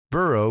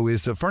Burrow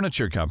is a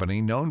furniture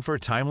company known for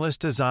timeless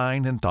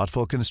design and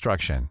thoughtful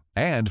construction,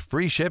 and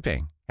free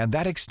shipping, and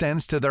that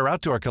extends to their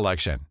outdoor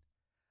collection.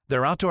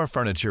 Their outdoor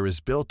furniture is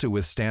built to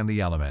withstand the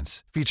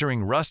elements,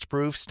 featuring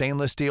rust-proof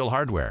stainless steel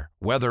hardware,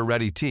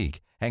 weather-ready teak,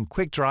 and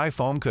quick-dry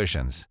foam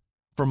cushions.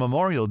 For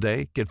Memorial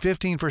Day, get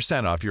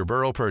 15% off your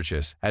Burrow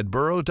purchase at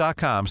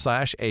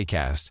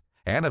burrow.com/ACAST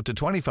and up to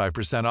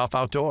 25% off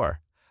outdoor.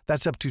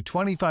 That's up to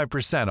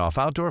 25% off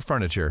outdoor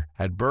furniture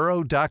at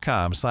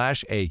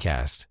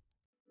burrow.com/ACAST.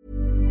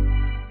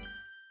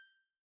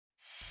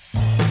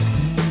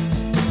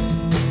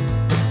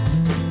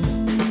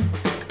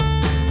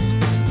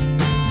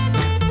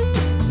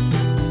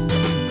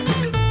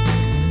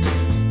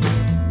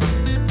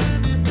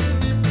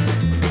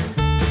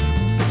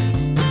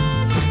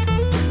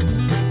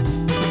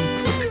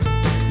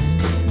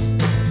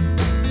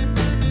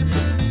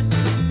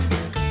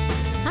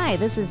 Hi,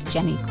 this is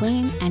Jenny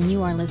Queen, and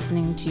you are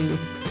listening to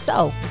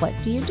So, What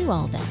Do You Do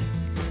All Day?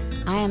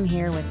 I am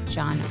here with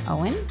John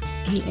Owen.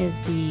 He is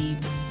the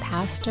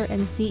pastor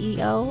and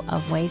CEO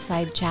of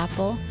Wayside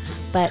Chapel,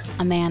 but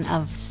a man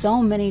of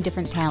so many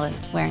different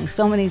talents, wearing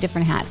so many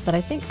different hats that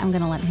I think I'm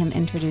going to let him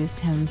introduce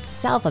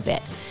himself a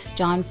bit.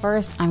 John,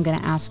 first, I'm going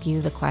to ask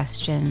you the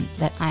question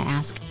that I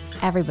ask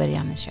everybody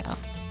on the show.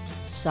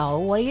 So,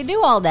 what do you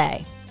do all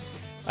day?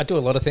 I do a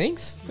lot of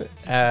things.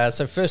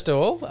 So first of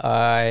all,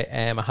 I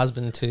am a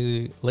husband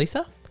to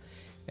Lisa,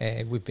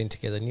 and we've been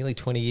together nearly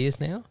 20 years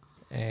now,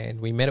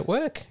 and we met at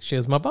work. She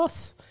was my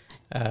boss.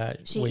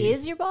 She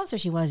is your boss, or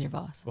she was your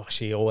boss? Well,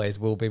 she always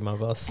will be my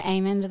boss.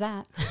 Amen to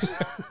that.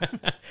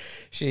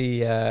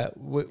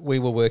 We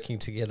were working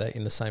together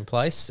in the same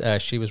place.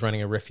 She was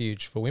running a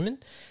refuge for women,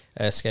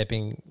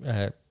 escaping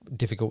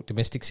difficult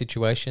domestic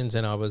situations,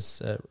 and I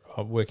was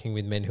working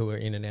with men who were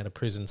in and out of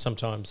prison,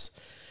 sometimes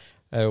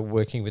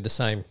working with the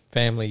same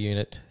family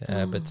unit,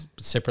 but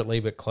separately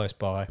but close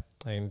by.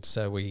 And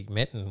so we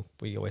met, and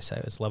we always say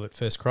it was love at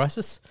first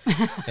crisis.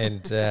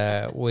 And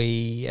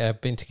we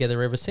have been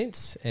together ever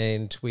since,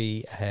 and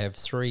we have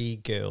 3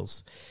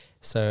 girls.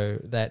 So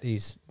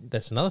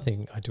that's another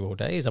thing I do all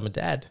day is I'm a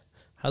dad,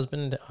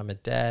 husband, I'm a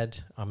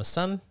dad, I'm a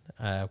son.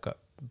 I've got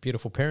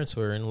beautiful parents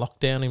who are in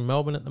lockdown in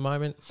Melbourne at the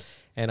moment,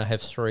 and I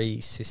have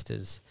 3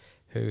 sisters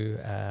who,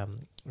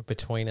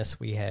 between us,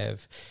 we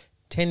have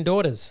 10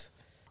 daughters.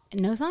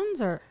 No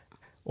sons or?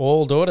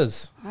 All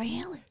daughters.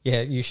 Really?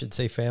 Yeah, you should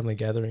see family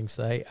gatherings.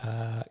 They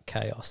are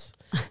chaos.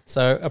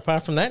 So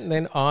apart from that, and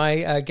then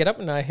I get up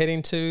and I head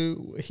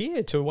into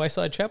here to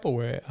Wayside Chapel,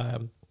 where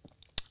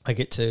I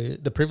get to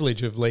the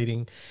privilege of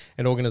leading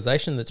an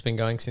organisation that's been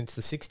going since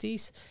the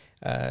 60s,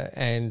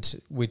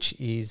 and which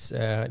is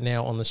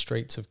now on the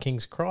streets of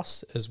King's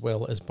Cross as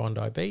well as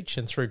Bondi Beach.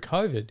 And through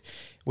COVID,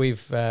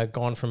 we've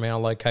gone from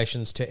our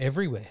locations to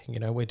everywhere. You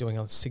know, we're doing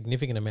a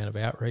significant amount of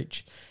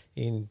outreach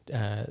in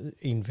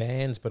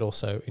vans, but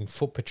also in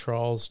foot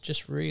patrols,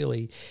 just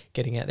really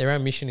getting out there. Our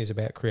mission is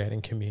about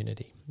creating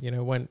community. You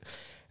know, when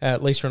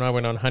Lisa and I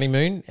went on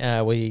honeymoon,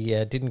 we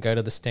didn't go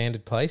to the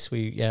standard place.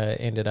 We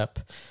ended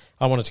up,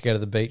 I wanted to go to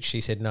the beach. She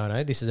said,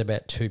 no, this is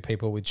about 2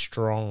 people with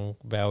strong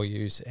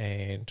values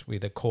and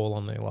with a call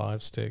on their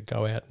lives to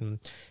go out and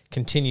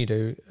continue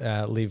to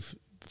live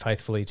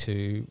faithfully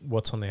to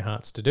what's on their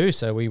hearts to do.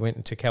 So we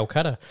went to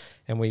Calcutta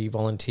and we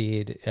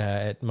volunteered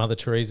at Mother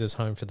Teresa's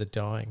Home for the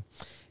Dying.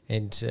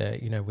 And,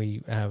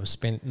 we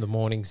spent the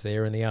mornings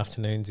there and the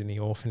afternoons in the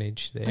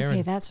orphanage there.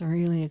 Okay, that's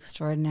really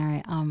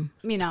extraordinary.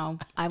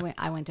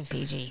 I went to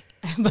Fiji.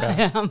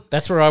 But,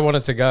 that's where I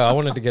wanted to go. I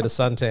wanted to get a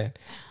suntan.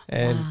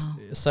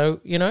 And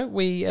so,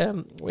 we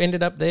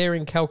ended up there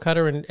in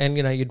Calcutta and,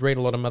 you'd read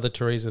a lot of Mother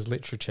Teresa's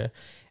literature.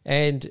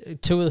 And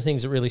 2 of the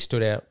things that really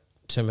stood out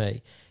to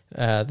me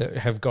that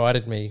have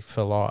guided me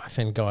for life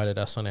and guided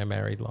us on our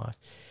married life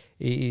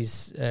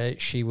is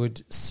she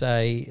would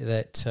say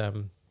that...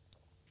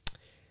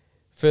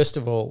 first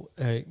of all,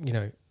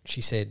 she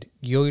said,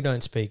 you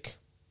don't speak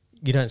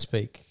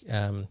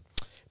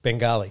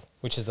Bengali,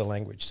 which is the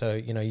language. So,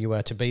 you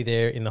are to be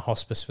there in the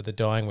hospice for the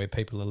dying where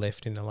people are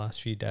left in the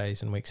last few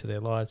days and weeks of their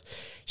lives.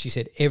 She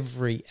said,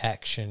 every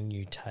action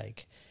you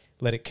take,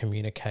 let it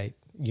communicate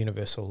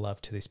universal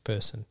love to this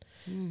person.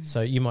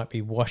 So you might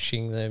be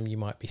washing them, you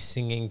might be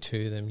singing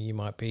to them, you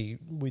might be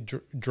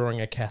drawing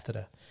a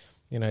catheter,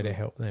 to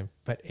help them.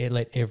 But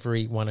let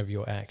every one of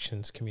your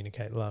actions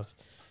communicate love.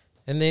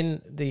 And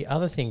then the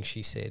other thing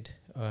she said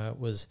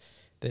was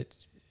that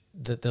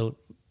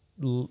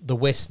the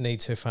West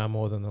needs her far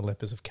more than the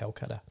lepers of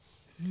Calcutta.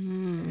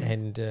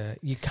 And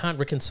you can't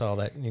reconcile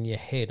that in your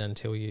head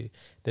until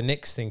the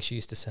next thing she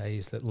used to say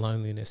is that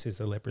loneliness is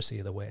the leprosy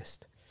of the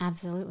West.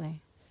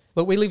 Absolutely.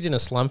 Look, we lived in a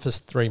slum for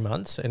 3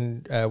 months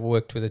and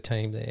worked with a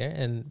team there,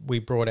 and we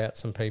brought out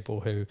some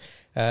people who,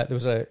 there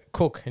was a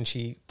cook and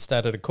she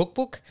started a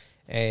cookbook,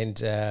 and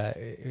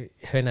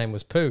her name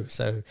was Pooh.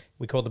 So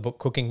we called the book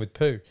Cooking with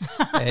Pooh.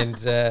 And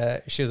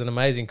she was an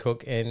amazing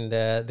cook. And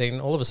then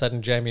all of a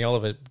sudden, Jamie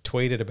Oliver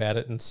tweeted about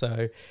it. And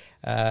so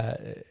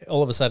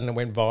all of a sudden it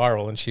went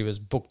viral and she was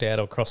booked out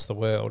across the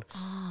world.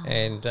 Oh.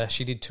 And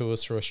she did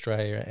tours through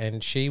Australia.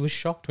 And she was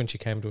shocked when she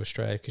came to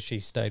Australia because she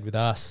stayed with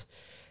us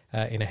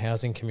in a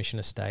housing commission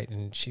estate.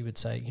 And she would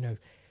say, you know,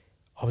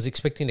 I was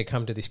expecting to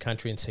come to this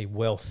country and see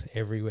wealth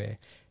everywhere.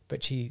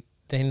 But she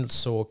then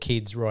saw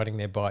kids riding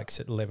their bikes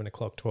at 11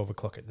 o'clock, 12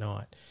 o'clock at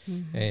night.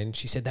 Mm-hmm. And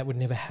she said that would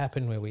never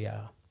happen where we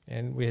are.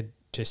 And we had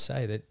to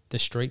say that the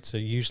streets are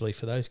usually,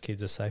 for those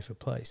kids, a safer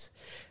place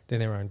than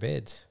their own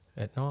beds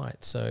at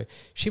night. So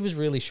she was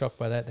really shocked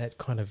by that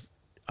kind of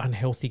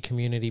unhealthy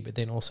community, but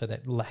then also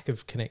that lack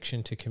of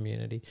connection to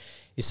community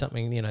is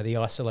something, you know, the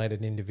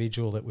isolated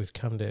individual that we've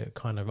come to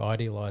kind of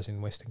idealise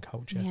in Western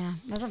culture. Yeah,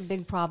 that's a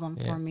big problem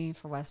for me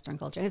for Western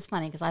culture. It's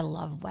funny because I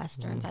love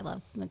Westerns. I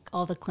love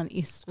all the Clint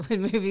Eastwood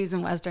movies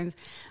and Westerns,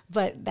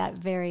 but that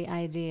very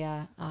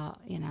idea,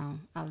 you know,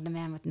 of the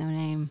man with no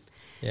name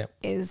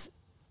is,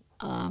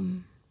 you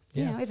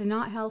know, it's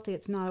not healthy.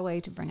 It's not a way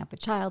to bring up a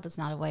child. It's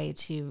not a way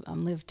to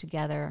live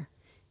together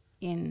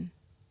in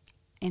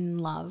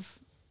love.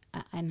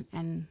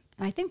 And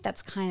I think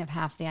that's kind of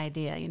half the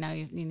idea. You know,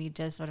 you need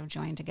to sort of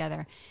join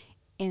together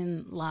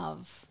in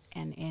love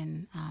and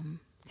in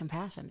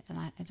compassion. And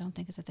I don't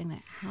think it's a thing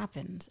that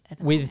happens at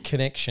the moment.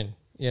 Connection,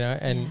 you know,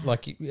 and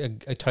like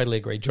I totally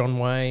agree. John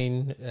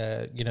Wayne,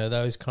 you know,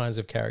 those kinds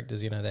of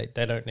characters, you know,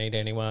 they don't need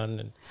anyone,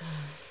 and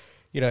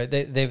you know,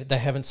 they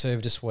haven't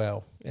served us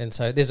well. And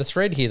so there's a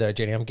thread here though,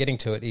 Jenny, I'm getting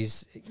to it,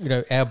 is, you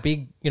know, our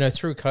big, you know,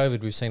 through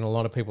COVID we've seen a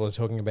lot of people are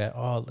talking about,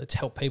 oh, let's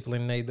help people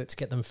in need, let's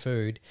get them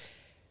food.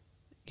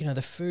 You know,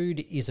 the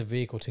food is a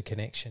vehicle to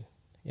connection,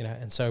 you know,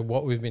 and so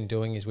what we've been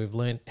doing is we've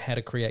learned how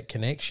to create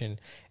connection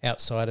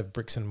outside of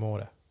bricks and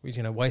mortar.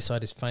 You know,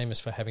 Wayside is famous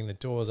for having the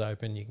doors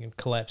open. You can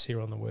collapse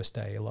here on the worst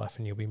day of your life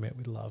and you'll be met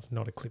with love,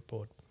 not a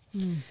clipboard.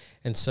 Mm.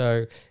 And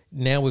so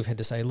now we've had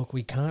to say, look,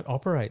 we can't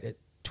operate at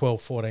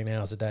 12, 14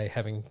 hours a day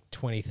having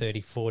 20,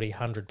 30, 40,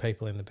 100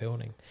 people in the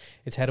building.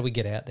 It's how do we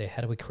get out there?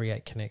 How do we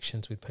create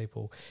connections with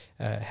people?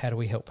 How do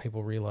we help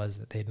people realise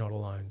that they're not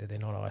alone, that they're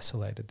not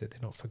isolated, that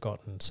they're not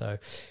forgotten? So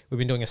we've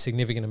been doing a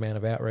significant amount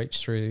of outreach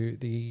through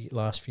the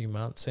last few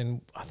months,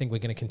 and I think we're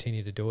going to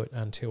continue to do it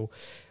until,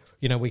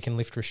 you know, we can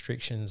lift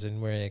restrictions,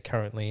 and we're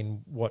currently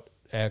in what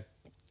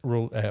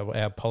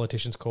our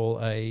politicians call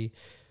a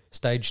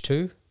stage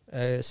 2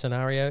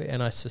 scenario,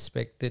 and I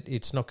suspect that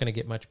it's not going to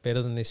get much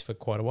better than this for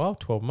quite a while,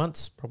 12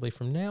 months probably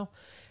from now,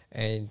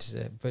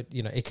 and but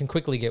you know, it can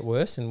quickly get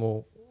worse and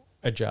we'll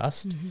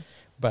adjust. Mm-hmm.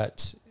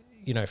 But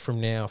you know,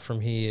 from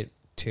here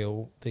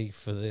till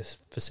for this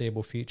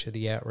foreseeable future,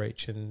 the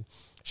outreach and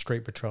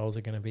street patrols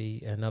are going to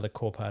be another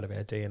core part of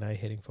our DNA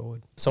heading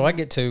forward. So I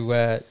get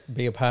to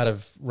be a part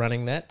of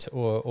running that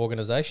or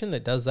organisation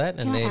that does that.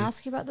 Can I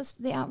ask you about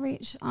the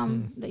outreach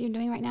that you're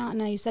doing right now? I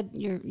know you said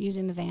you're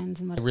using the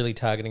vans and whatever. Really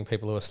targeting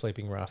people who are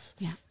sleeping rough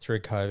through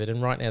COVID.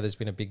 And right now there's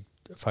been a big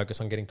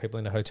focus on getting people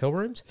into hotel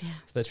rooms. Yeah.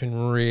 So that's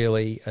been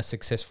really a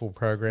successful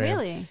program.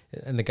 Really?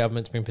 And the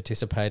government's been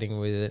participating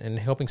with it, and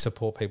helping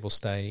support people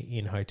stay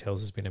in hotels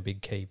has been a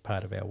big key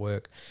part of our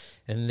work.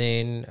 And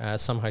then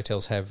some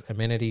hotels have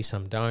amenities,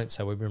 some don't.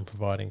 So we've been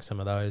providing some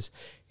of those,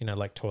 you know,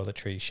 like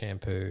toiletry,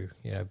 shampoo,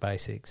 you know,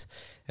 basics.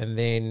 And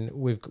then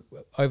we've,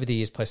 over the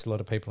years, placed a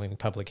lot of people in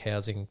public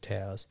housing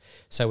towers.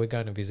 So we're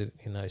going to visit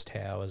in those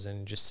towers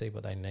and just see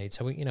what they need.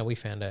 So, we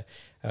found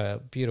a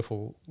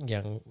beautiful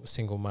young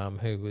single mum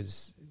who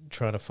was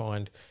trying to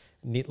find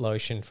knit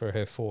lotion for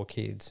her 4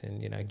 kids,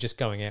 and, you know, just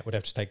going out would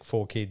have to take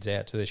 4 kids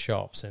out to the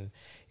shops, and,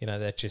 you know,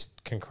 that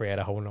just can create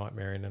a whole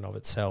nightmare in and of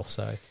itself.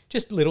 So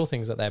just little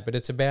things like that. But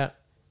it's about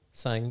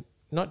saying,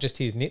 not just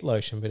here's knit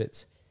lotion, but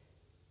it's,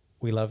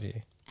 we love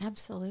you.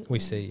 Absolutely. We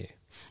see you.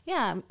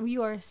 Yeah,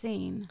 you are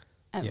seen.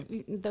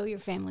 Though your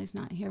family's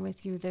not here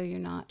with you, though you're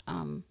not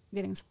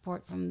getting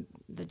support from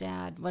the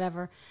dad,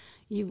 whatever,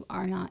 you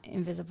are not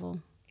invisible.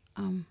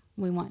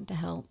 We want to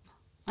help.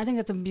 I think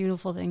that's a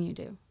beautiful thing you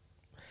do.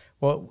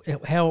 Well,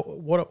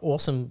 what an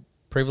awesome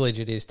privilege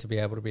it is to be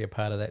able to be a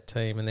part of that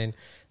team. And then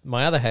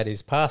my other hat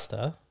is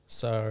pastor.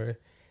 So,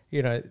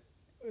 you know,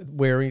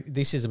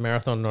 this is a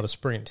marathon, not a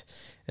sprint.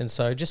 And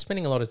so just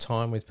spending a lot of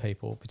time with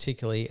people,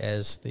 particularly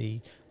as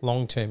the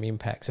long-term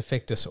impacts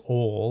affect us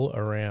all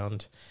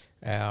around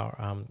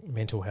our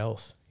mental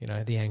health, you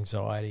know, the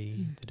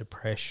anxiety, the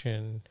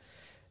depression,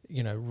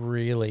 you know,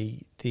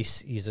 really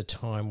this is a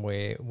time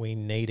where we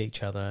need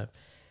each other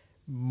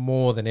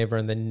more than ever,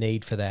 and the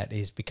need for that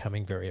is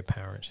becoming very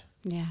apparent.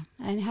 Yeah.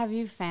 And have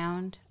you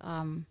found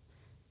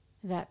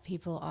that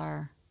people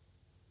are,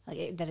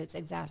 that it's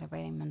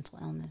exacerbating mental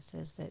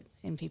illnesses that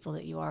in people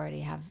that you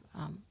already have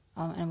an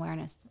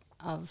awareness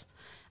of?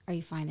 Are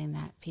you finding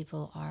that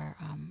people are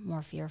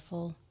more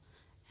fearful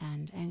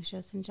and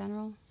anxious in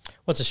general?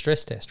 Well, it's a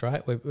stress test,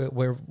 right?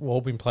 We're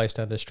all been placed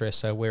under stress,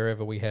 so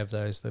wherever we have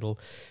those little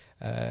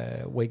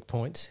weak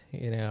points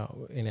in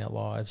our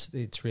lives,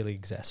 it's really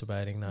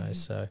exacerbating those.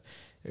 So,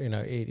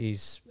 it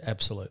is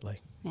absolutely.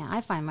 Yeah,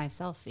 I find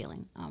myself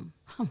feeling, oh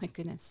my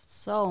goodness,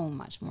 so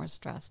much more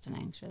stressed and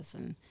anxious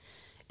and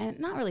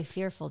not really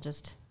fearful,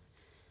 just,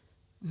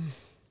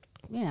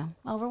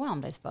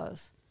 overwhelmed, I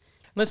suppose.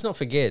 Let's not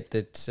forget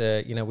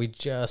that, we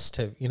just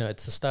have,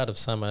 it's the start of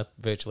summer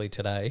virtually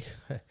today.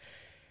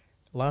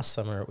 Last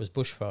summer it was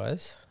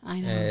bushfires.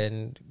 I know.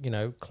 And,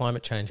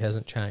 climate change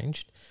hasn't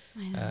changed.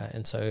 I know.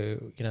 And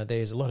so,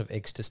 there's a lot of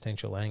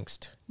existential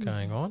angst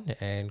going on,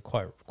 and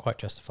quite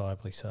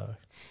justifiably so.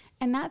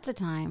 And that's a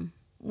time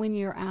when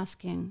you're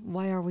asking,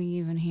 why are we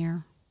even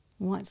here?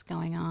 What's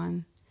going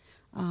on?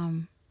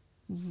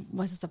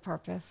 What's the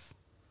purpose?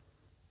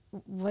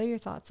 What are your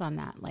thoughts on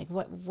that? Like,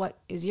 what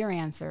is your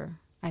answer,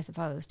 I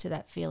suppose, to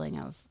that feeling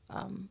of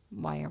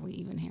why are we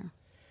even here?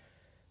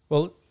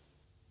 Well,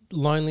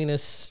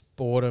 loneliness,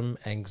 boredom,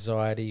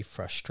 anxiety,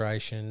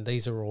 frustration,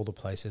 these are all the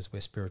places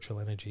where spiritual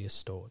energy is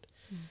stored.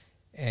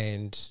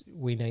 And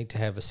we need to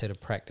have a set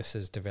of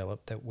practices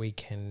developed that we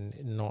can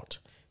not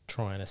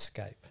try and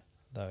escape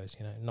those,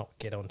 not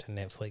get onto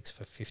Netflix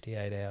for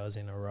 58 hours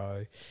in a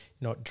row,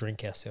 not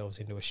drink ourselves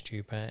into a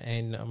stupor.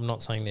 And I'm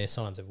not saying they're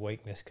signs of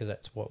weakness, because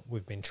that's what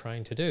we've been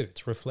trained to do.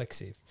 It's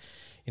reflexive.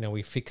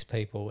 We fix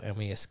people and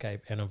we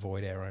escape and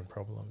avoid our own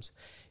problems.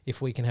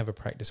 If we can have a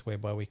practice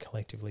whereby we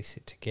collectively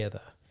sit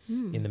together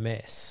in the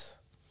mess,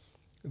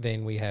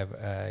 then we have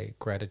a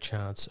greater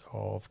chance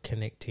of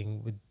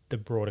connecting with the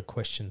broader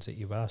questions that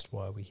you've asked.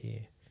 Why are we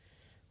here?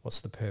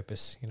 What's the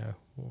purpose?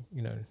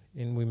 And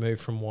we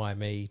move from why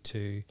me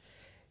to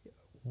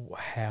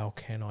how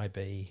can I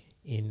be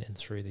in and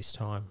through this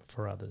time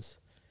for others?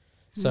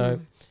 So,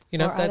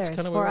 that's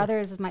kind of for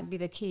others, it might be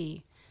the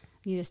key.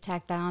 You just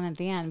tack that on at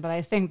the end, but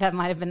I think that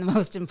might have been the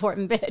most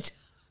important bit.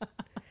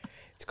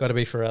 It's got to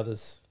be for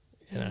others.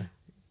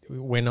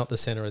 We're not the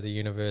center of the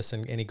universe,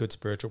 and any good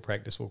spiritual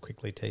practice will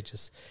quickly teach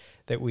us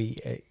that we,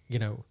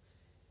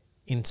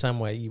 in some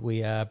way,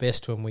 we are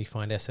best when we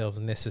find ourselves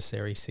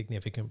necessary,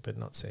 significant, but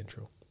not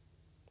central.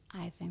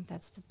 I think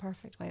that's the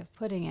perfect way of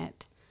putting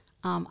it.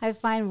 I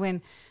find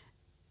when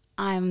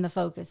I'm the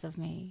focus of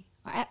me,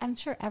 I'm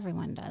sure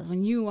everyone does,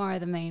 when you are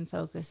the main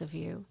focus of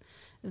you,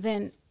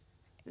 then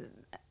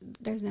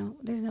there's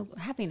no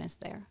happiness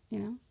there,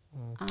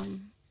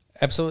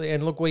 Absolutely.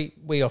 And look,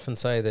 we often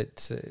say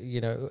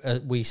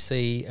that, we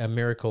see a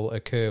miracle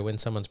occur when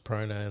someone's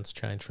pronouns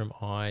change from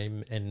I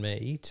and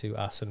me to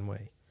us and we.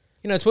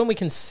 It's when we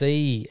can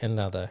see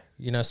another.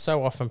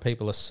 So often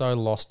people are so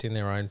lost in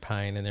their own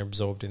pain and they're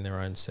absorbed in their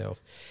own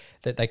self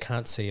that they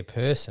can't see a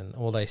person.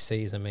 All they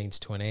see is a means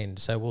to an end.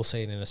 So we'll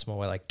see it in a small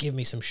way, like give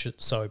me some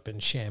soap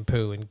and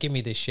shampoo and give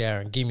me this shower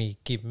and give me.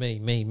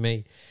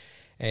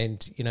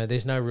 And,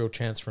 there's no real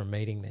chance for a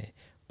meeting there.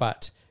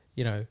 But,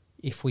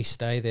 if we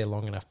stay there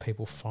long enough,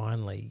 people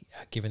finally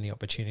are given the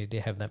opportunity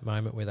to have that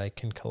moment where they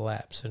can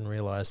collapse and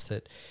realise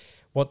that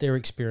what they're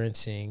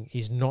experiencing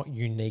is not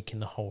unique in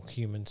the whole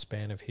human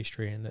span of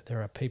history, and that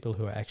there are people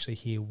who are actually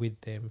here with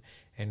them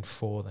and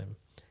for them.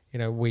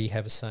 We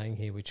have a saying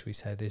here which we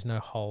say, there's no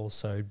hole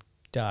so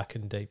dark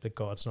and deep that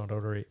God's not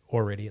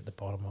already at the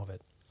bottom of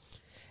it.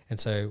 And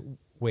so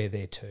we're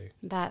there too.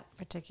 That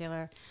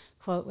particular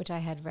quote, which I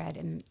had read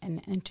in an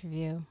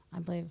interview,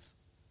 I believe,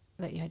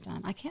 that you had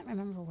done. I can't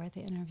remember where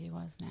the interview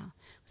was now.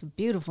 It was a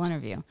beautiful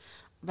interview.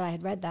 But I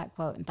had read that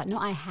quote and thought, no,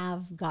 I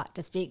have got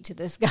to speak to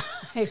this guy.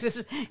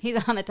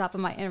 He's on the top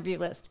of my interview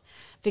list.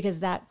 Because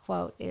that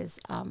quote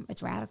is,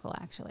 it's radical,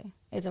 actually.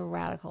 It's a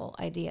radical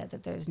idea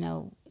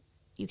that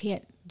you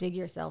can't dig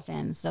yourself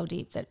in so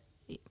deep that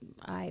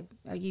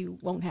you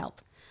won't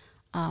help.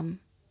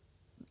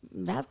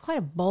 That's quite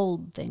a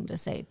bold thing to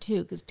say,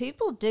 too, because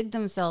people dig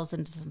themselves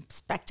into some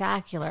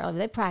spectacular,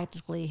 they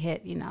practically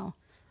hit,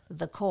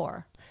 the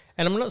core.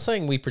 And I'm not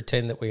saying we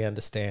pretend that we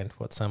understand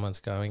what someone's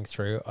going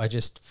through. I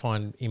just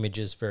find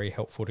images very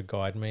helpful to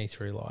guide me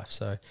through life.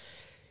 So,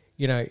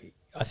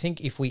 I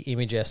think if we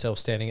image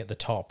ourselves standing at the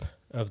top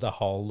of the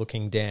hole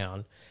looking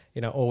down,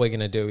 all we're going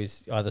to do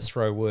is either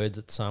throw words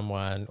at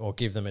someone or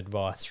give them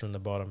advice from the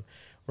bottom.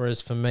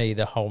 Whereas for me,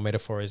 the whole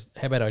metaphor is,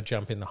 how about I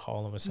jump in the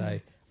hole and we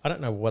say, I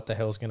don't know what the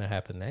hell's going to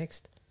happen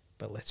next,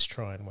 but let's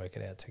try and work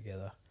it out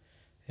together.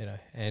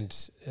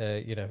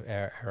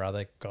 Our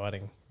other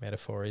guiding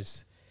metaphor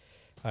is,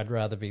 I'd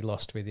rather be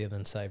lost with you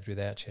than saved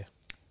without you.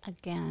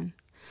 Again.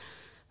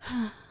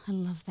 I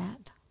love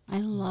that. I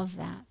love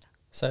that.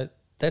 So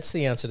that's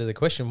the answer to the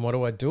question, what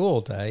do I do all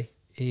day,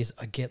 is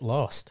I get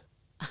lost.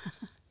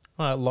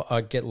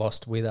 I get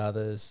lost with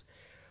others.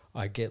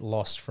 I get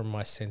lost from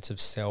my sense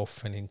of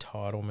self and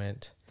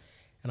entitlement.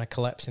 And I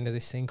collapse into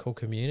this thing called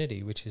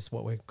community, which is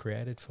what we're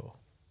created for.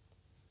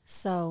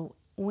 So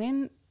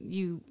when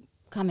you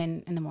come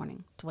in the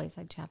morning to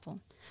Wayside Chapel,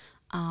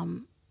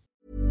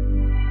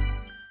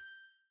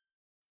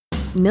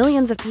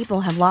 Millions of people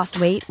have lost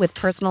weight with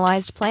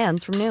personalized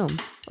plans from Noom.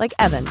 Like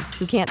Evan,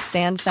 who can't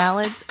stand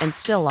salads and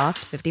still lost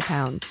 50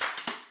 pounds.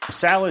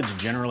 Salads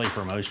generally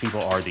for most people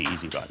are the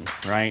easy button,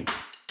 right?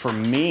 For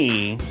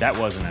me, that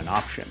wasn't an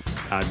option.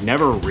 I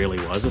never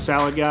really was a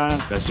salad guy.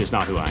 That's just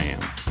not who I am.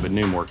 But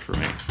Noom worked for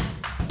me.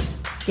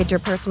 Get your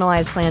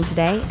personalized plan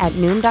today at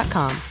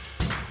Noom.com.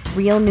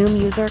 Real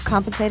Noom user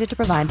compensated to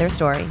provide their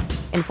story.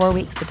 In 4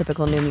 weeks, the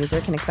typical Noom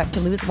user can expect to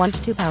lose 1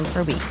 to 2 pounds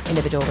per week.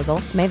 Individual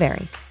results may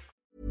vary.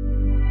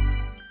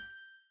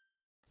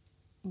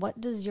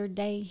 What does your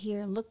day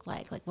here look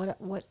like? Like,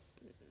 what?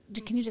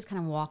 Can you just kind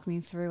of walk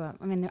me through?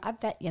 I mean, I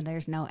bet you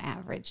there's no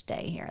average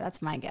day here.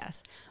 That's my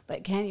guess.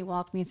 But can you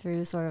walk me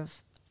through sort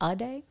of a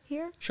day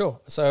here? Sure.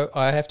 So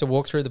I have to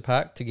walk through the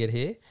park to get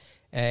here,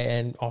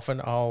 and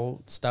often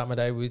I'll start my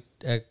day with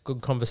a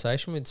good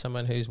conversation with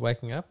someone who's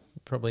waking up,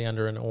 probably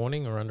under an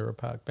awning or under a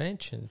park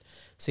bench, and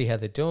see how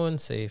they're doing,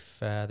 see if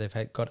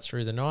they've got it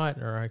through the night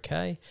and are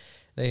okay.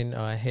 Then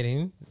I head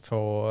in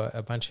for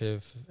a bunch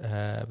of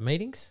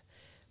meetings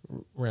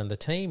around the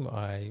team.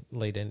 I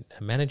lead a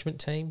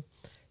management team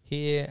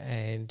here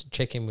and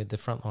check in with the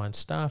frontline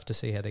staff to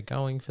see how they're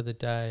going for the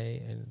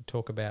day and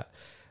talk about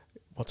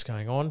what's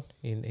going on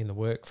in the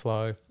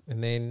workflow.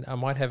 And then I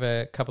might have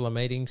a couple of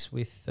meetings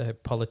with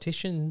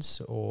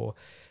politicians or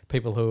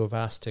people who have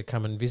asked to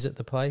come and visit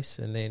the place.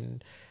 And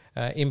then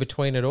in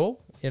between it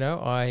all,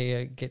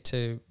 I get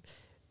to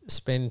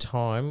spend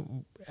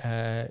time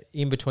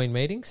in between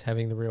meetings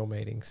having the real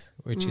meetings,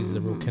 which is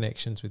the real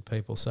connections with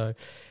people. So,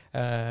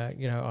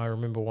 I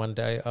remember one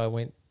day I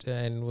went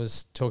and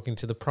was talking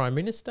to the Prime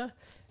Minister,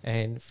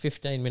 and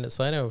 15 minutes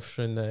later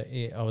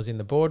I was in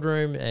the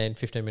boardroom, and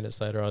 15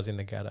 minutes later I was in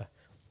the gutter,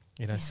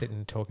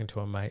 sitting talking to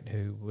a mate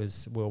we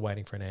were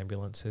waiting for an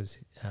ambulance as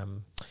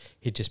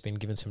he'd just been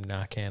given some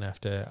Narcan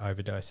after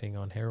overdosing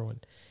on heroin.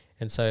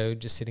 And so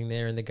just sitting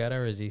there in the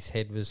gutter as his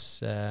head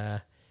was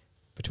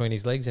between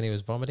his legs and he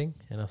was vomiting,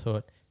 and I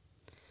thought,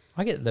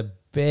 I have the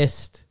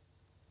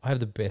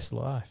best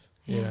life.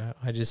 Yeah.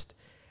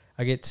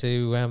 I get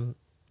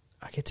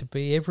to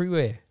be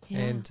everywhere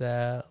and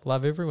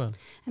love everyone.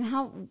 And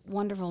how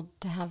wonderful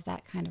to have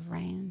that kind of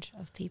range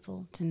of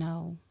people to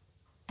know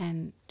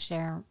and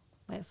share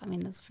with. I mean,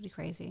 that's pretty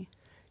crazy.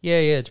 Yeah,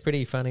 it's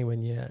pretty funny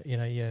when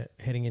you're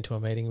heading into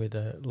a meeting with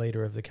the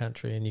leader of the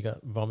country and you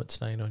got vomit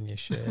stain on your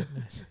shirt,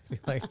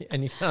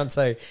 and you can't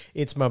say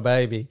it's my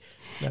baby.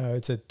 No,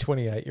 it's a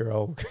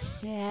 28-year-old.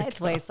 Yeah, it's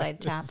Wayside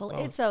Chapel.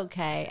 It's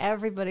okay.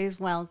 Everybody's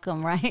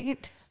welcome,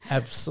 right?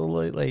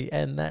 Absolutely,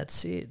 and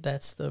that's it.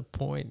 That's the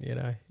point.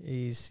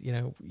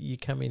 You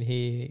come in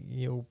here,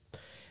 you'll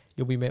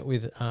be met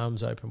with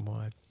arms open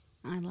wide.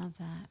 I love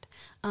that.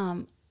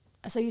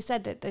 So you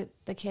said that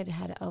the kid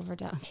had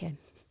overdose.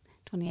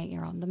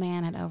 28-year-old. The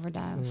man had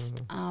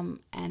overdosed and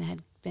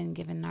had been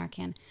given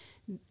Narcan.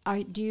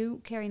 Do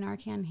you carry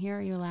Narcan here?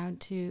 Are you allowed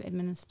to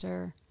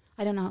administer?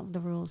 I don't know the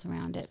rules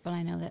around it, but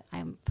I know that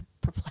I'm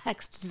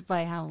perplexed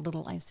by how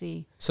little I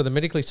see. So the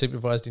medically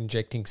supervised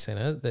injecting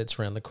centre that's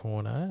around the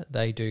corner,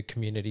 they do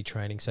community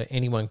training. So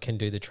anyone can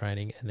do the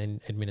training and then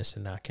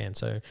administer Narcan.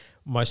 So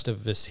most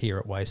of us here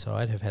at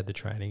Wayside have had the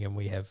training, and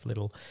we have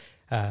little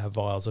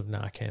vials of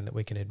Narcan that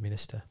we can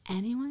administer.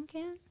 Anyone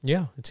can?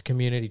 Yeah, it's a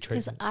community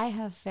treatment. Because I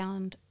have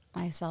found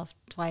myself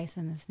twice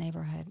in this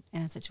neighborhood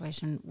in a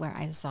situation where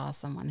I saw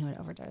someone who had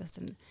overdosed,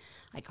 and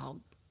I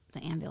called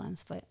the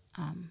ambulance, but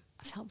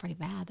I felt pretty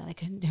bad that I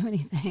couldn't do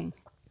anything.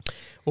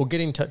 Well,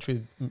 get in touch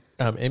with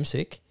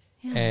MSIC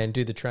and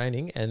do the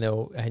training, and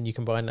you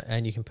can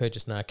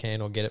purchase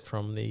Narcan or get it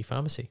from the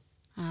pharmacy.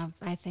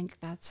 I think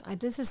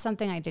this is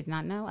something I did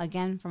not know.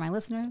 Again, for my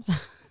listeners,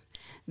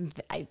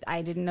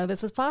 I didn't know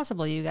this was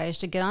possible. You guys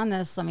should get on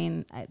this. I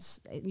mean,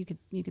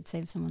 you could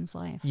save someone's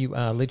life. You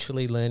are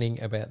literally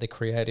learning about the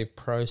creative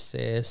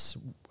process,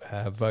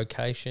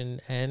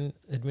 vocation, and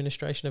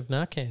administration of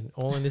Narcan,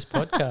 all in this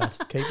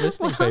podcast. Keep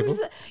listening, people.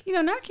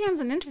 Narcan's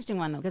an interesting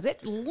one, though, because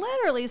it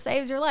literally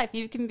saves your life.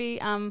 You can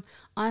be on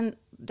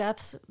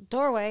death's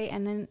doorway,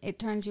 and then it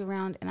turns you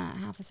around in a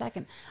half a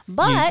second.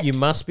 But you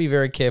must be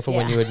very careful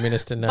when you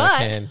administer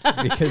Narcan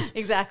because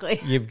exactly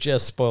you've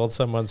just spoiled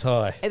someone's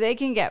high. They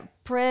can get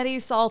pretty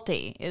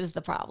salty is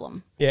the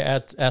problem. Yeah,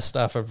 our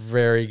staff are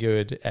very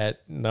good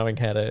at knowing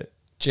how to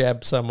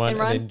jab someone and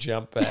then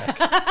jump back.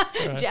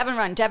 Right. Jab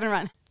and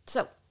run.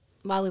 So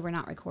while we were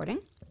not recording,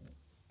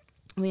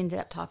 we ended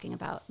up talking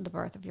about the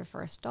birth of your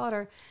first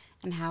daughter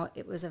and how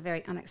it was a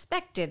very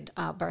unexpected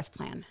birth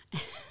plan.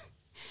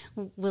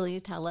 Will you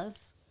tell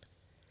us?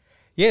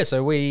 Yeah,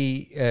 so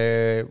we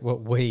were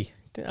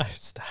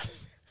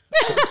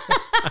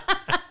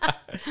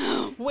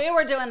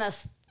doing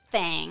this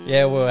thing.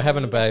 Yeah, we were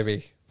having a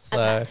baby.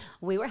 So okay.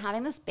 We were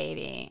having this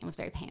baby. It was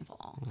very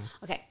painful.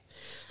 Okay.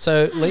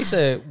 So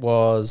Lisa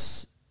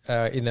was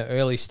in the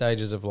early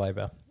stages of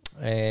labour,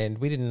 and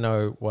we didn't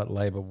know what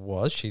labour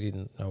was. She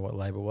didn't know what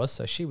labour was,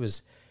 so she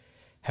was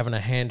having a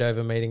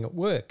handover meeting at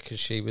work because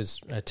she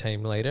was a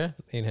team leader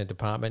in her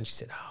department. She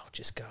said, I've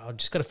just got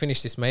to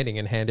finish this meeting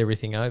and hand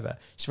everything over.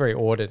 She's very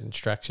ordered and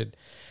structured,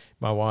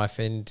 my wife,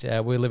 and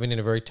we're living in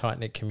a very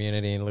tight-knit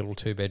community in a little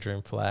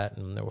 2-bedroom flat,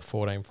 and there were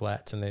 14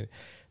 flats, and then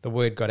the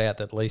word got out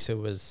that Lisa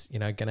was,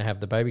 going to have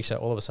the baby. So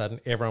all of a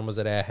sudden, everyone was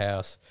at our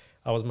house.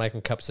 I was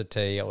making cups of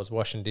tea. I was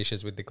washing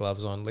dishes with the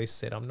gloves on. Lisa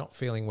said, I'm not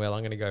feeling well.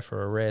 I'm going to go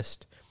for a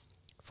rest.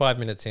 5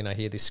 minutes in, I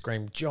hear this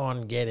scream,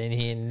 John, get in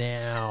here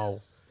now.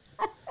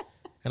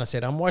 And I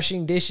said, I'm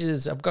washing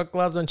dishes. I've got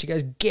gloves on. She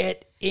goes,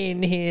 get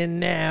in here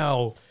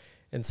now.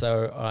 And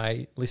so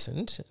I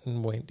listened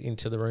and went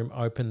into the room,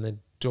 opened the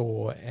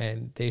door,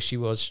 and there she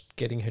was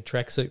getting her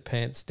tracksuit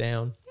pants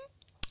down.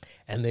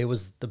 And there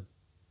was the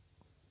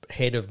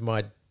head of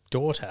my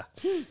daughter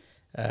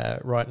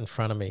right in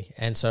front of me.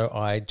 And so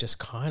I just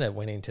kind of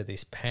went into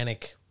this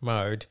panic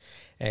mode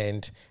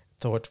and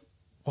thought,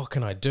 what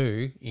can I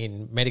do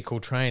in medical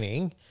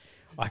training?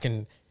 I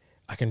can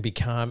be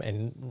calm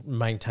and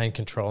maintain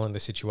control in the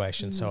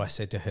situation. So I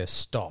said to her,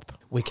 stop.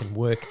 We can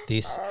work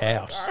this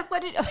out.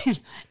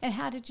 And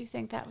how did you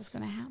think that was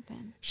going to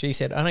happen? She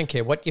said, I don't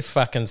care what you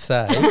fucking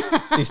say.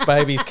 This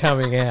baby's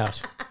coming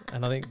out.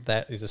 And I think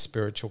that is a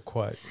spiritual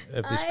quote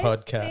of this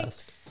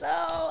podcast. So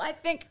I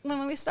think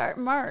when we start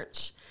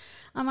merch,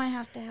 I might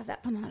have to have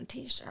that put on a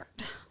T-shirt.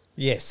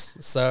 Yes.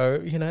 So,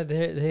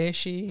 there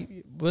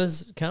she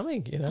was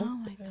coming,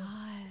 Oh, my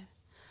God.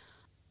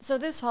 So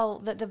this whole,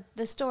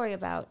 the story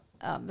about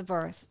the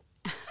birth,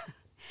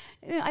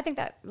 I think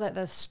that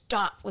the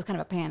stop was kind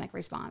of a panic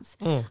response.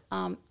 And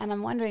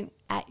I'm wondering,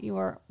 at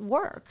your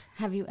work,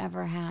 have you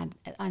ever had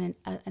an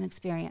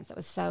experience that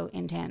was so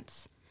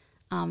intense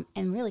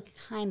and really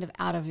kind of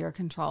out of your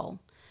control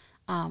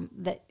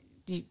that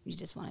you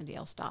just wanted to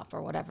yell stop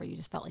or whatever? You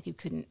just felt like you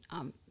couldn't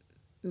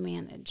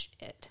manage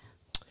it.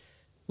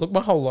 Look,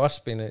 my whole life's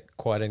been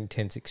quite an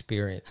intense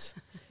experience.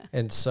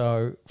 And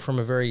so from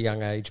a very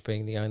young age,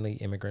 being the only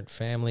immigrant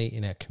family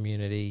in our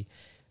community,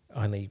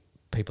 only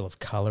people of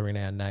colour in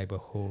our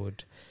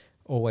neighbourhood,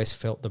 always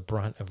felt the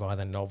brunt of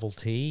either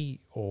novelty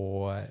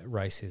or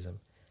racism.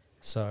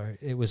 So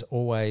it was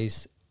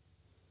always,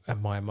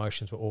 and my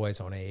emotions were always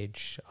on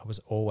edge. I was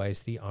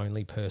always the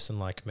only person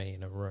like me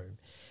in a room.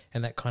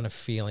 And that kind of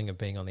feeling of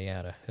being on the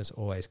outer has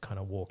always kind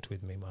of walked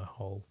with me my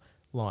whole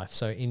life.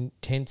 So in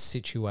tense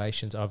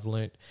situations, I've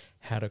learnt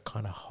how to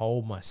kind of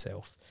hold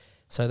myself.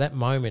 So that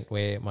moment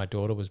where my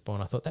daughter was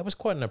born, I thought that was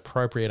quite an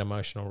appropriate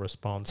emotional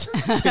response.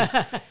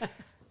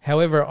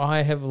 However,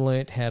 I have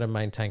learnt how to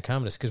maintain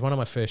calmness because one of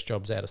my first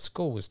jobs out of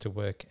school was to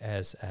work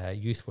as a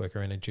youth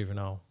worker in a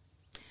juvenile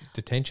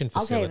detention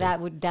facility. Okay, that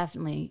would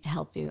definitely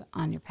help you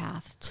on your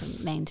path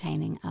to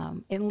maintaining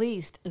at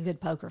least a good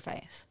poker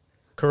face.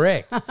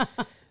 Correct.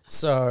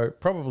 So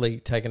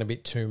probably taken a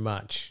bit too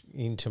much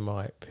into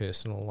my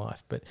personal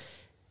life, but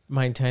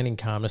maintaining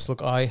calmness.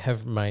 Look, I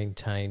have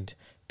maintained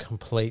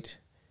complete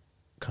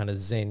kind of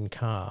Zen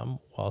calm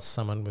while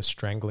someone was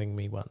strangling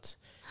me once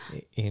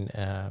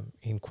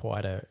in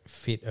quite a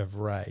fit of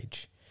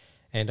rage.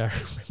 And I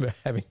remember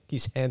having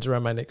his hands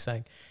around my neck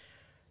saying,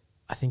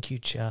 I think you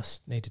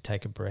just need to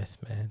take a breath,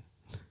 man.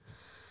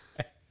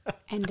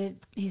 And did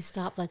he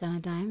stop like on a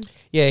dime?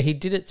 Yeah, he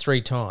did it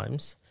 3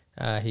 times.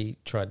 He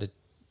tried to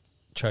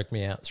choke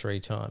me out 3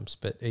 times,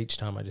 but each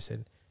time I just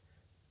said,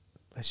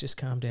 let's just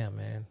calm down,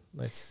 man.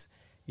 Let's,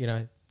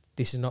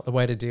 this is not the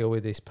way to deal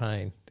with this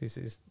pain.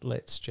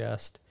 Let's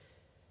just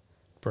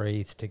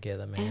breathe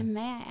together, man. And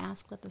may I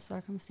ask what the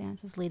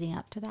circumstances leading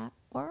up to that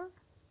were?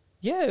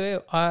 Yeah,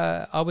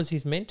 I was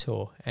his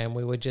mentor and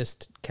we were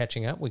just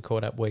catching up. We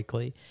caught up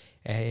weekly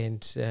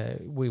and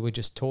we were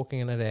just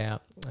talking it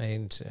out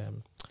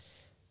and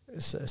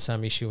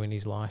some issue in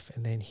his life,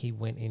 and then he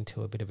went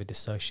into a bit of a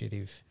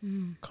dissociative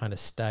kind of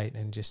state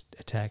and just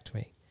attacked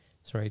me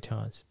 3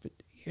 times. But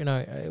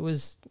it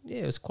was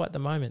quite the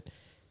moment.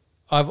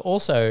 I've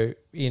also,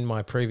 in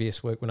my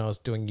previous work, when I was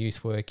doing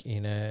youth work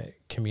in a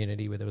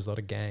community where there was a lot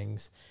of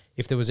gangs,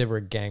 if there was ever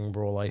a gang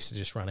brawl, I used to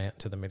just run out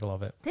to the middle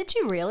of it. Did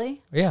you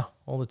really? Yeah,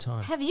 all the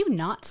time. Have you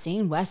not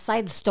seen West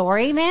Side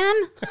Story, man?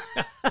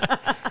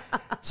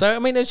 So, I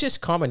mean, it's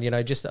just common,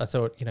 I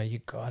thought, you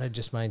got to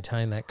just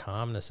maintain that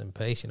calmness and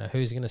peace.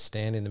 Who's going to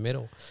stand in the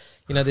middle?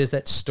 There's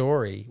that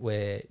story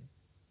where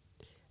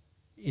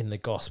in the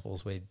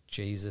Gospels where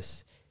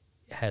Jesus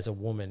has a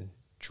woman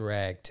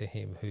dragged to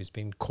him who's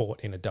been caught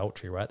in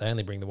adultery, right? They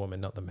only bring the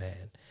woman, not the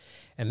man.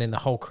 And then the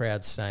whole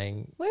crowd's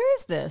saying... Where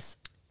is this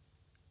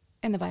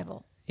in the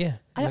Bible? Yeah.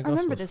 I don't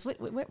remember this.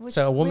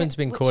 So a woman's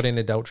been caught in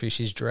adultery.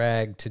 She's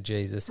dragged to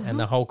Jesus and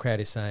the whole crowd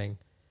is saying,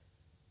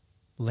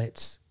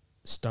 let's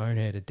stone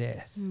her to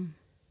death.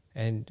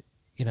 And,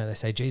 they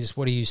say, Jesus,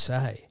 what do you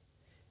say?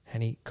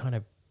 And he kind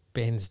of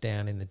bends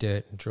down in the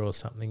dirt and draws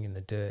something in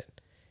the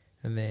dirt.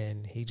 And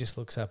then he just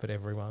looks up at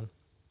everyone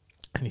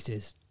and he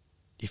says,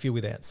 if you're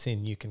without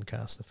sin, you can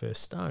cast the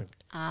first stone.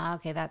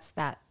 Okay, that's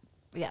that.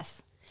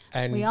 Yes.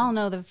 And we all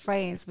know the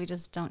phrase, we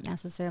just don't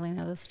necessarily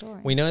know the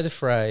story. We know the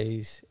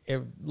phrase.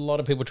 A lot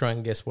of people try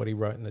and guess what he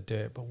wrote in the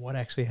dirt, but what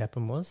actually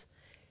happened was,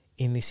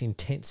 in this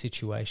intense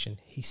situation,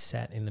 he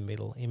sat in the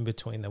middle, in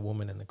between the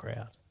woman and the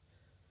crowd.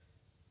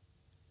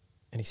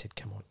 And he said,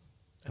 come on,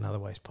 another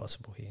way's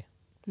possible here.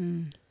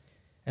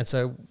 And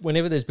so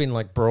whenever there's been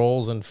like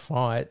brawls and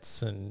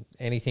fights and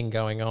anything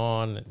going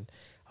on, and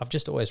I've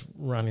just always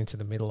run into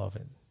the middle of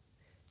it.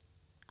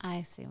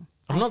 I see.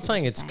 I'm not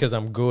saying it's because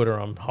I'm good or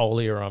I'm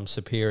holy or I'm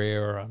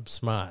superior or I'm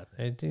smart.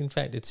 In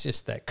fact, it's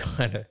just that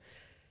kind of,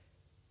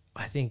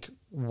 I think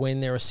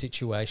when there are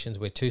situations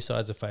where two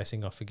sides are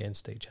facing off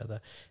against each other,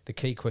 the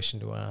key question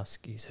to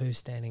ask is who's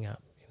standing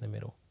up in the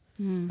middle,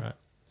 right?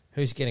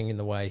 Who's getting in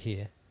the way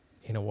here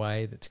in a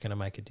way that's going to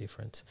make a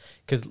difference?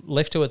 Because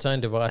left to its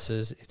own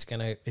devices, it's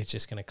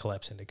just going to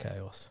collapse into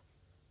chaos.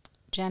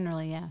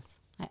 Generally, yes.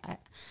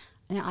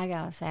 I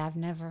gotta say, I've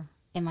never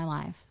in my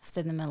life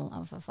stood in the middle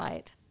of a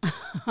fight.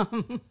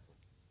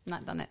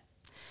 Not done it.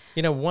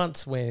 You know,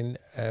 once when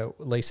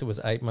Lisa was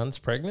 8 months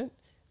pregnant,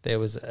 there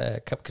was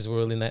a couple, because we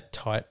were in that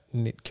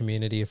tight-knit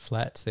community of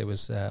flats, there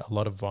was a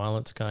lot of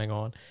violence going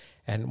on.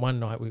 And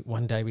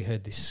one day we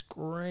heard this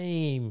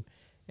scream,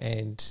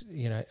 and,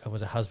 you know, it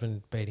was a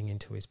husband beating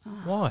into his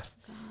wife.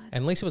 God.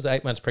 And Lisa was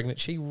 8 months pregnant.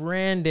 She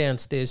ran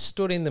downstairs,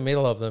 stood in the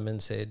middle of them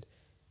and said,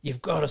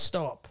 "You've got to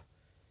stop."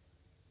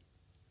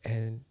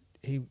 And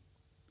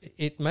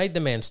it made the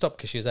man stop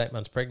because she was 8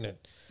 months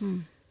pregnant.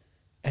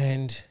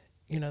 And,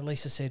 you know,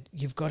 Lisa said,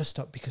 "You've got to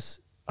stop because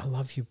I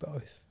love you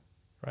both."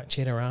 Right?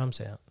 She had her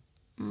arms out.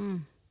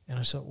 And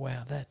I thought,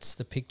 wow, that's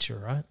the picture,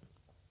 right?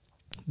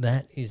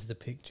 That is the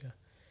picture.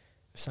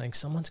 Saying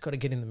someone's got to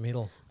get in the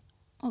middle.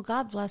 Well,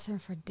 God bless her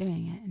for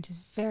doing it, and she's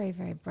very,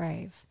 very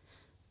brave.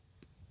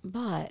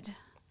 But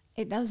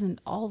it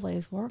doesn't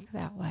always work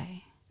that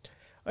way.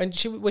 And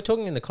we're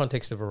talking in the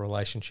context of a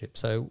relationship.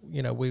 So,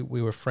 you know, we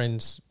were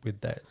friends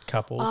with that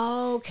couple.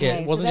 Okay. Yeah,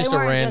 it wasn't so just a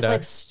rando. just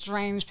like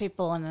strange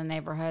people in the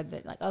neighborhood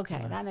that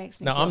that makes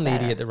me feel I'm the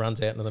better. idiot that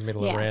runs out into the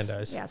middle of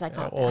randos. Yes, I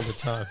caught all that. the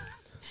time.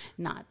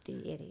 Not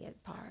the idiot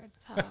part,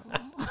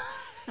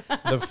 though.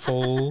 The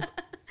fool.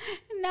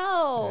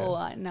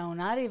 No,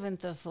 not even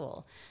the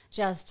fool.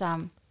 Just,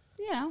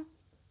 you know,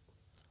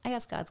 I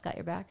guess God's got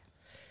your back.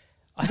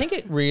 I think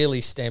it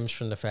really stems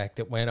from the fact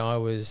that when I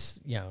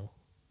was young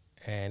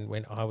and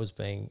when I was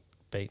being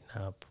beaten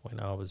up, when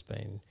I was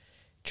being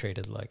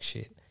treated like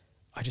shit,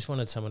 I just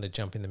wanted someone to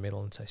jump in the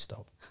middle and say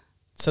stop.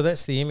 So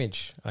that's the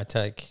image I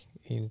take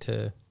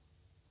into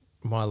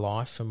my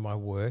life and my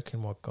work,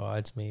 and what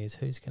guides me is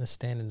who's going to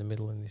stand in the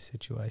middle in this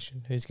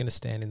situation? Who's going to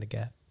stand in the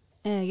gap?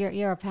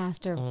 You're a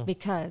pastor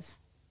because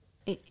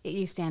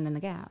you stand in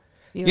the gap.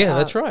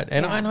 That's right.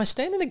 And I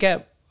stand in the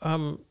gap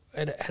and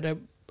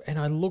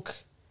I look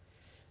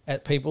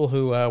at people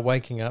who are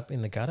waking up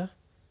in the gutter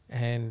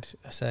and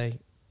I say,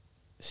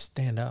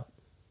 stand up.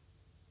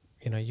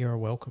 You know, you're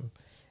welcome.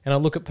 And I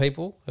look at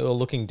people who are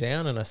looking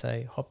down and I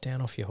say, hop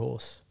down off your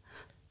horse.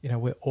 You know,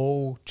 we're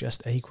all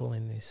just equal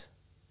in this.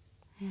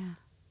 Yeah.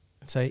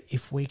 And so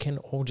if we can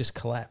all just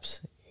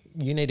collapse,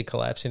 you need to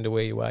collapse into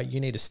where you are. You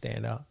need to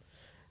stand up.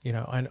 You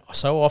know, and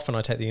so often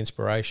I take the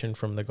inspiration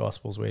from the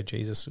Gospels where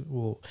Jesus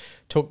will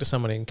talk to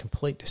someone in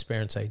complete despair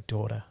and say,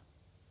 "Daughter,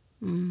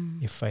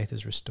 your faith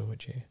has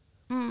restored you."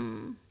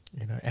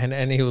 You know,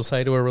 and he will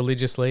say to a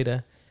religious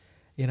leader,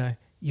 you know,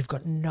 "You've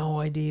got no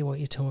idea what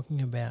you're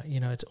talking about. You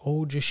know, it's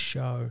all just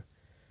show.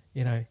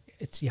 You know,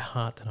 it's your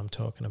heart that I'm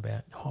talking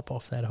about. Hop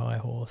off that high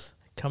horse.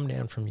 Come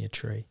down from your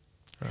tree."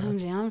 Right? Come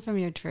down from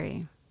your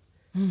tree.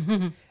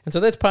 And so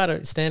that's part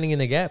of standing in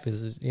the gap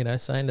is, you know,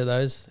 saying to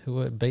those who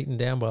are beaten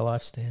down by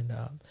life, stand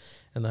up.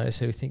 And those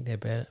who think they're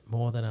better,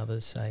 more than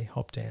others, say,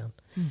 hop down.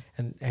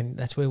 And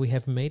that's where we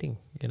have a meeting,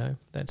 you know.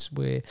 That's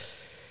where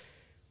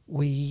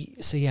we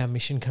see our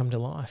mission come to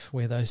life,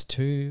 where those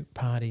two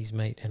parties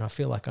meet. And I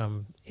feel like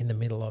I'm in the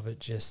middle of it,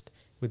 just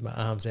with my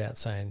arms out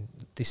saying,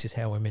 this is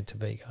how we're meant to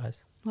be,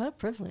 guys. What a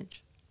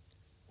privilege.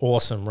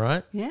 Awesome,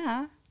 right?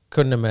 Yeah.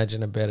 Couldn't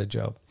imagine a better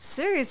job.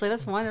 Seriously,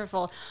 that's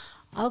wonderful.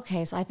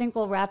 Okay, so I think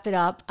we'll wrap it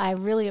up. I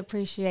really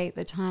appreciate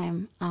the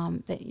time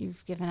that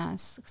you've given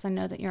us, because I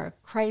know that you're a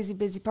crazy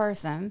busy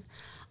person.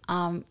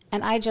 And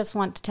I just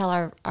want to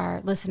tell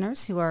our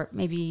listeners who are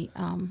maybe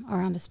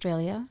around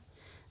Australia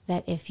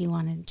that if you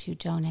wanted to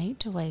donate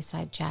to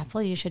Wayside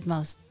Chapel, you should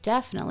most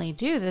definitely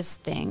do this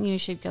thing. You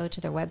should go to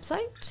their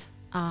website.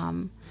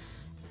 And,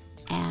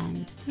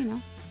 you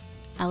know,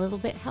 a little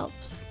bit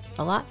helps.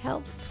 A lot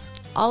helps.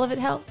 All of it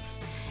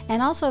helps.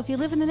 And also, if you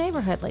live in the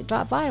neighborhood, like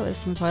drop by with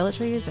some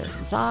toiletries or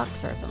some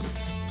socks or some,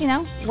 you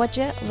know,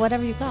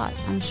 whatever you got.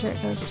 I'm sure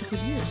it goes to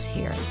good use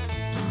here.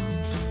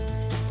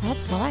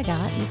 That's what I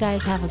got. You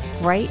guys have a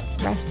great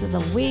rest of the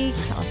week.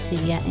 I'll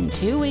see you in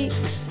 2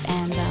 weeks.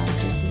 And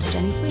this is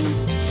Jenny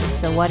Queen.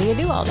 So what do you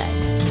do all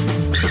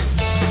day?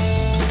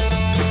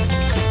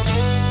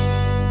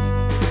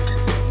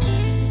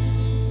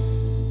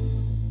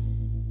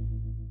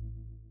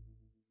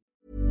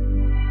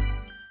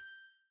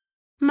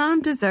 Mom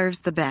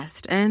deserves the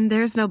best, and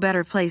there's no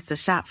better place to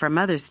shop for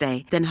Mother's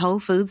Day than Whole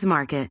Foods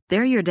Market.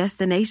 They're your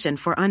destination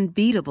for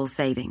unbeatable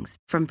savings,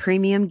 from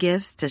premium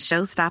gifts to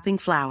show-stopping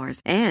flowers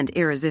and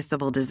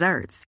irresistible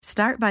desserts.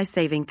 Start by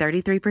saving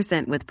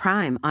 33% with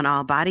Prime on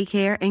all body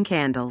care and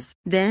candles.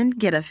 Then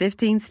get a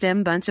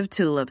 15-stem bunch of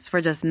tulips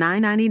for just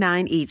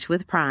 $9.99 each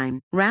with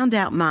Prime. Round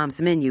out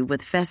Mom's menu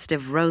with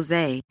festive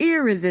rosé,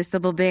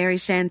 irresistible berry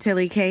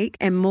chantilly cake,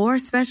 and more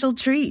special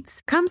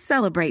treats. Come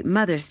celebrate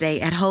Mother's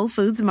Day at Whole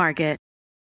Foods Market.